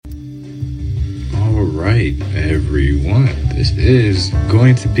right, everyone. This is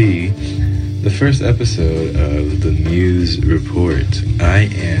going to be the first episode of the Muse Report. I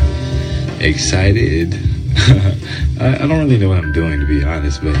am excited. I don't really know what I'm doing, to be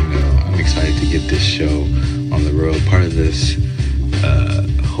honest, but I'm excited to get this show on the road. Part of this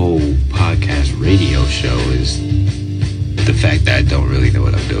whole podcast radio show is the fact that I don't really know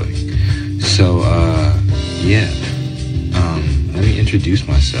what I'm doing. So, let me introduce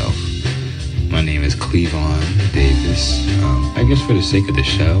myself. My name is Cleavon Davis. I guess for the sake of the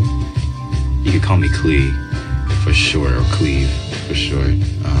show, you could call me Clee for short, or Cleve for short.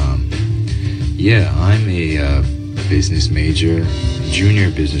 I'm a business major,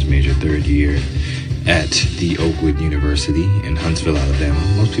 junior business major, third year at the Oakwood University in Huntsville, Alabama.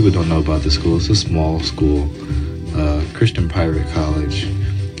 Most people don't know about the school. It's a small school, Christian private college.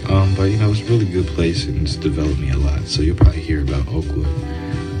 But it's a really good place and it's developed me a lot. So you'll probably hear about Oakwood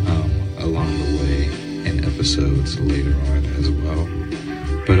along the way in episodes later on as well.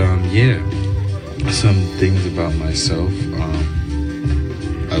 But some things about myself.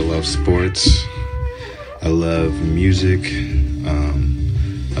 I love sports. I love music.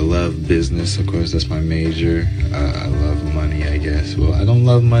 I love business. Of course, that's my major. I love money, I guess. Well, I don't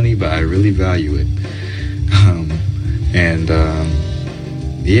love money, but I really value it.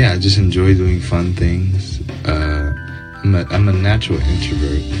 I just enjoy doing fun things. I'm a natural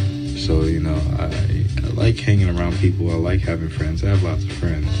introvert, so I like hanging around people. I like having friends. I have lots of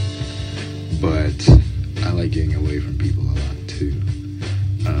friends, but I like getting away from people a lot too.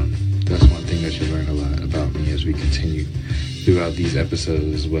 That's one thing that you learn a lot about me as we continue throughout these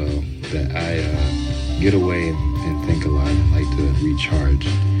episodes as well. That I get away and think a lot and like to recharge,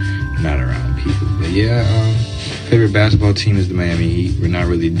 not around people. But favorite basketball team is the Miami Heat. We're not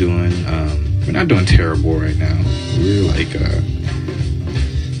doing terrible right now. We're like a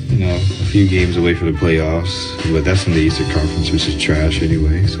few games away from the playoffs, but that's in the Eastern Conference, which is trash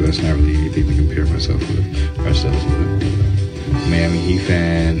anyway. So that's not really anything to compare ourselves with. Miami Heat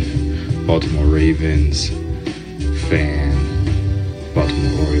fan, Baltimore Ravens fan,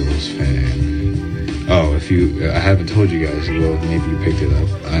 Baltimore Orioles fan. Oh, I haven't told you guys, well, maybe you picked it up.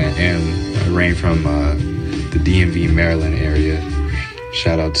 I reign from the DMV, Maryland area.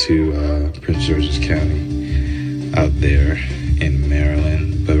 Shout out to Prince George's County out there in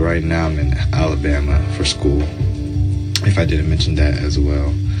Maryland. But right now I'm in Alabama for school, if I didn't mention that as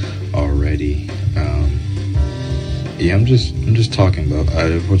well already. I'm just talking about.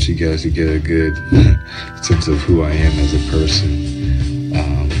 I want you guys to get a good sense of who I am as a person.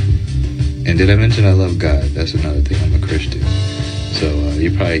 And did I mention I love God? That's another thing. I'm a Christian. So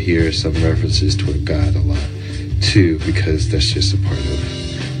you probably hear some references toward God a lot too, because that's just a part of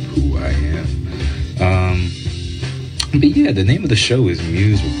who I am. But the name of the show is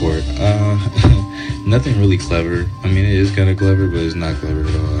Muse Report. Nothing really clever. I mean, it is kind of clever, but it's not clever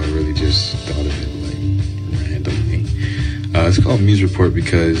at all. I really just thought of it randomly. It's called Muse Report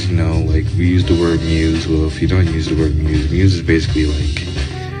because, we use the word muse. Well, if you don't use the word muse is basically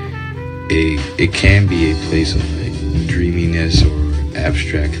it can be a place of dreaminess or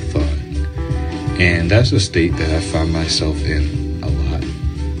abstract thought. And that's a state that I find myself in a lot.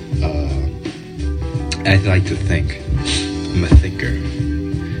 I like to think. I'm a thinker.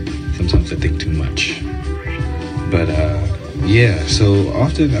 Sometimes I think too much. But, so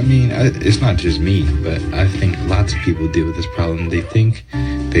often, it's not just me, but I think lots of people deal with this problem. They think,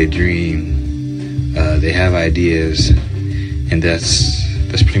 they dream, they have ideas, and that's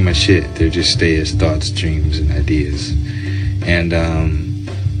pretty much it. They just stay as thoughts, dreams, and ideas. And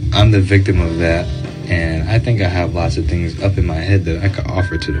I'm the victim of that, and I think I have lots of things up in my head that I could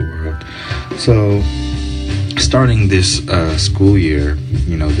offer to the world. So, starting this school year,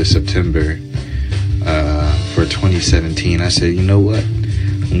 this September, for 2017, I said, you know what?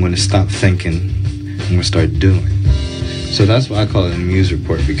 I'm going to stop thinking. I'm going to start doing. So that's why I call it a Muse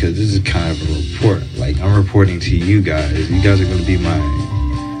Report, because this is kind of a report. Like, I'm reporting to you guys. You guys are going to be my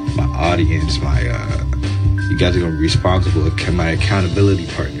audience, you guys are going to be responsible, my accountability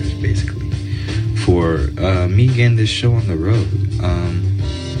partners, basically, for me getting this show on the road.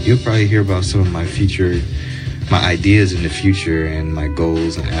 You'll probably hear about some of my ideas in the future and my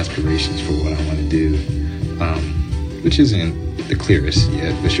goals and aspirations for what I want to do, which isn't the clearest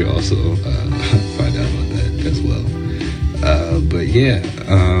yet, but you'll also find out about that as well.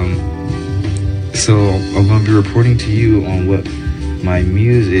 So I'm going to be reporting to you on what my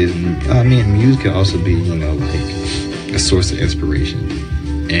muse is. Muse can also be, a source of inspiration.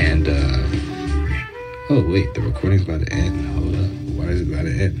 And, the recording's about to end. Hold up. Why is it about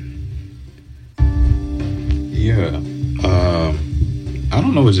to end? I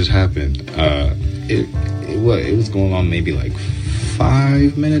don't know what just happened. it was going on maybe like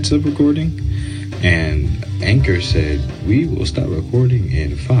 5 minutes of recording, and Anchor said we will stop recording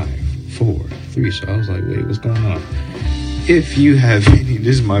in 5, 4, 3. So I was like, wait, what's going on? If you have any,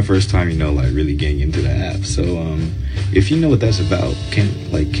 this is my first time, like really getting into the app. So if you know what that's about,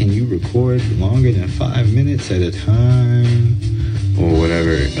 can you record longer than 5 minutes at a time or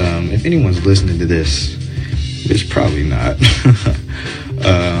whatever? If anyone's listening to this, it's probably not.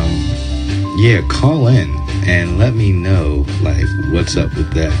 Yeah, call in and let me know like what's up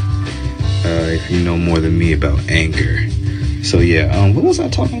with that. If you know more than me about Anchor. So yeah, what was I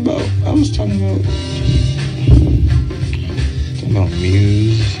talking about? I was talking about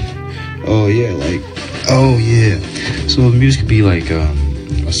Muse. Oh yeah. So Muse could be like a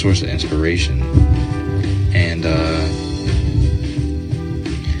source of inspiration, and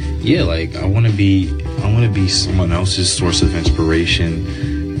yeah, like I want to be someone else's source of inspiration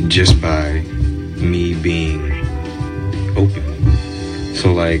just by me being open.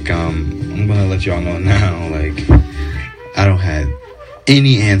 So like I'm gonna let y'all know now, like I don't have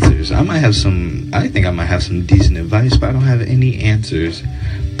any answers. I think I might have some decent advice, but I don't have any answers,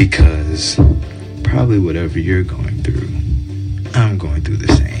 because probably whatever you're going through, I'm going through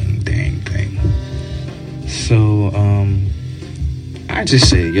the same dang thing. So I just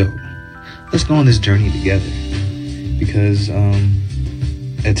say, yo, let's go on this journey together, because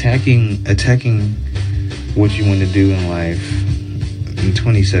attacking what you want to do in life in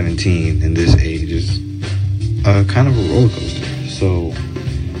 2017 in this age is kind of a roller coaster. So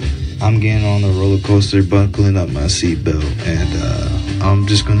I'm getting on the roller coaster, buckling up my seatbelt, and I'm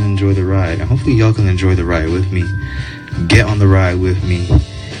just gonna enjoy the ride. And hopefully y'all can enjoy the ride with me. Get on the ride with me,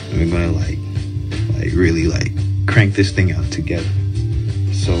 and we're gonna like really like crank this thing out together.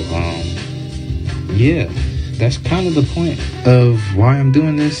 So yeah, that's kind of the point of why I'm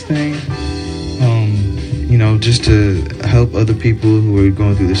doing this thing. Just to help other people who are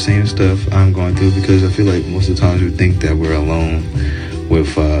going through the same stuff I'm going through, because I feel like most of the times we think that we're alone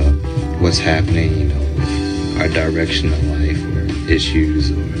with what's happening, with our direction of life or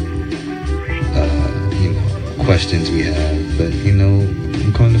issues or questions we have. But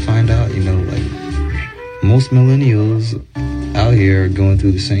I'm going to find out, like most millennials out here are going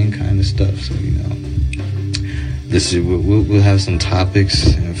through the same kind of stuff. So this is we'll have some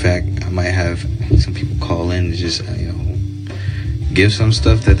topics. In fact, I might have some people call in and just give some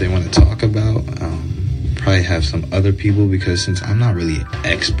stuff that they want to talk about. Probably have some other people, because since I'm not really an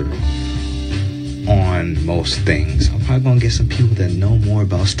expert on most things, I'm probably gonna get some people that know more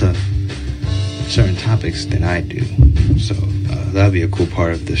about certain topics than I do. So that'll be a cool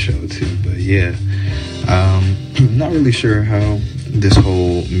part of the show too. But yeah, not really sure how this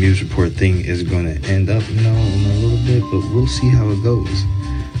whole Muse report thing is going to end up, in a little bit, but we'll see how it goes.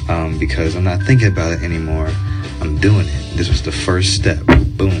 Because I'm not thinking about it anymore. I'm doing it. This was the first step.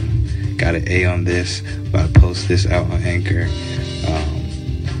 Boom. Got an A on this. About to post this out on Anchor.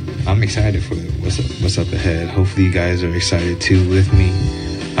 I'm excited for what's up ahead. Hopefully you guys are excited too with me.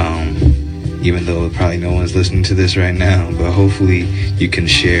 Even though probably no one's listening to this right now, but hopefully you can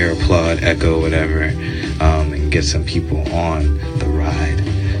share, applaud, echo, whatever, and get some people on the ride.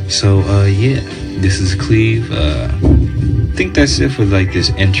 So yeah, this is Cleve. I think that's it for like this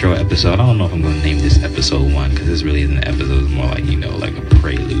intro episode. I don't know if I'm going to name this episode 1, because this really isn't an episode. It's more like like a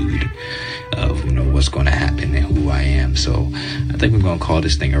prelude of what's going to happen and who I am. So I think we're going to call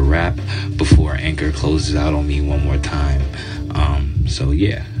this thing a wrap before Anchor closes out on me one more time. So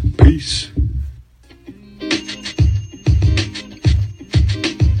yeah, peace.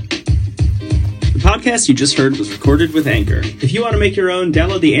 The podcast you just heard was recorded with Anchor. If you want to make your own,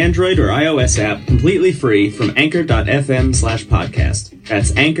 download the Android or iOS app completely free from anchor.fm/podcast.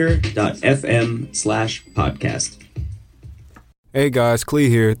 That's anchor.fm/podcast. Hey guys, Clee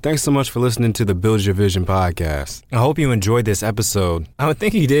here. Thanks so much for listening to the Build Your Vision podcast. I hope you enjoyed this episode. I would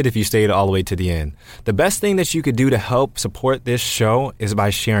think you did if you stayed all the way to the end. The best thing that you could do to help support this show is by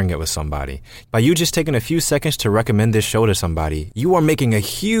sharing it with somebody. By you just taking a few seconds to recommend this show to somebody, you are making a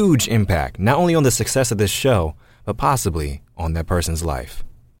huge impact, not only on the success of this show, but possibly on that person's life.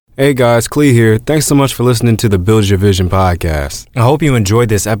 Hey guys, Clee here. Thanks so much for listening to the Build Your Vision podcast. I hope you enjoyed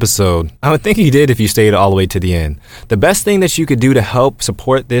this episode. I would think you did if you stayed all the way to the end. The best thing that you could do to help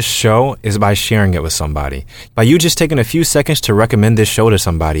support this show is by sharing it with somebody. By you just taking a few seconds to recommend this show to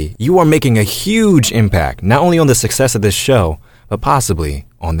somebody, you are making a huge impact, not only on the success of this show, but possibly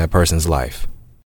on that person's life.